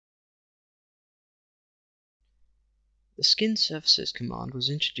The Skin Surfaces command was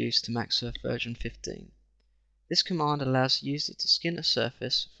introduced to MAXSURF version 15. This command allows the user to skin a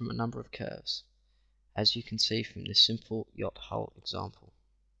surface from a number of curves, as you can see from this simple yacht hull example.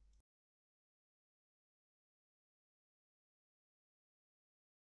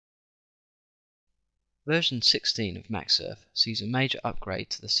 Version 16 of MAXSURF sees a major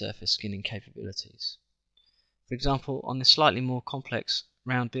upgrade to the surface skinning capabilities. For example, on this slightly more complex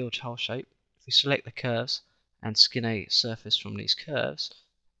round bilge hull shape, if we select the curves and skin a surface from these curves,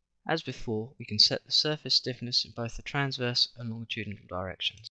 as before, we can set the surface stiffness in both the transverse and longitudinal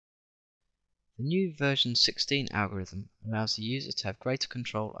directions. The new version 16 algorithm allows the user to have greater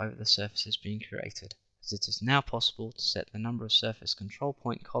control over the surfaces being created, as it is now possible to set the number of surface control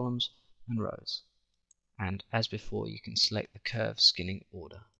point columns and rows. And as before, you can select the curve skinning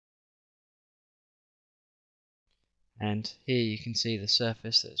order. And here you can see the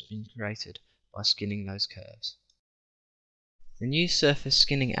surface that has been created by skinning those curves. The new surface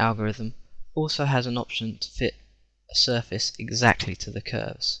skinning algorithm also has an option to fit a surface exactly to the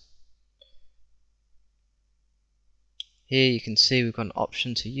curves. Here you can see we've got an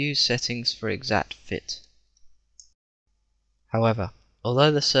option to use settings for exact fit. However,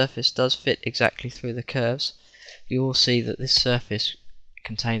 although the surface does fit exactly through the curves, you will see that this surface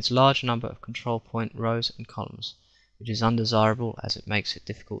contains a large number of control point rows and columns, which is undesirable as it makes it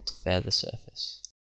difficult to fair the surface.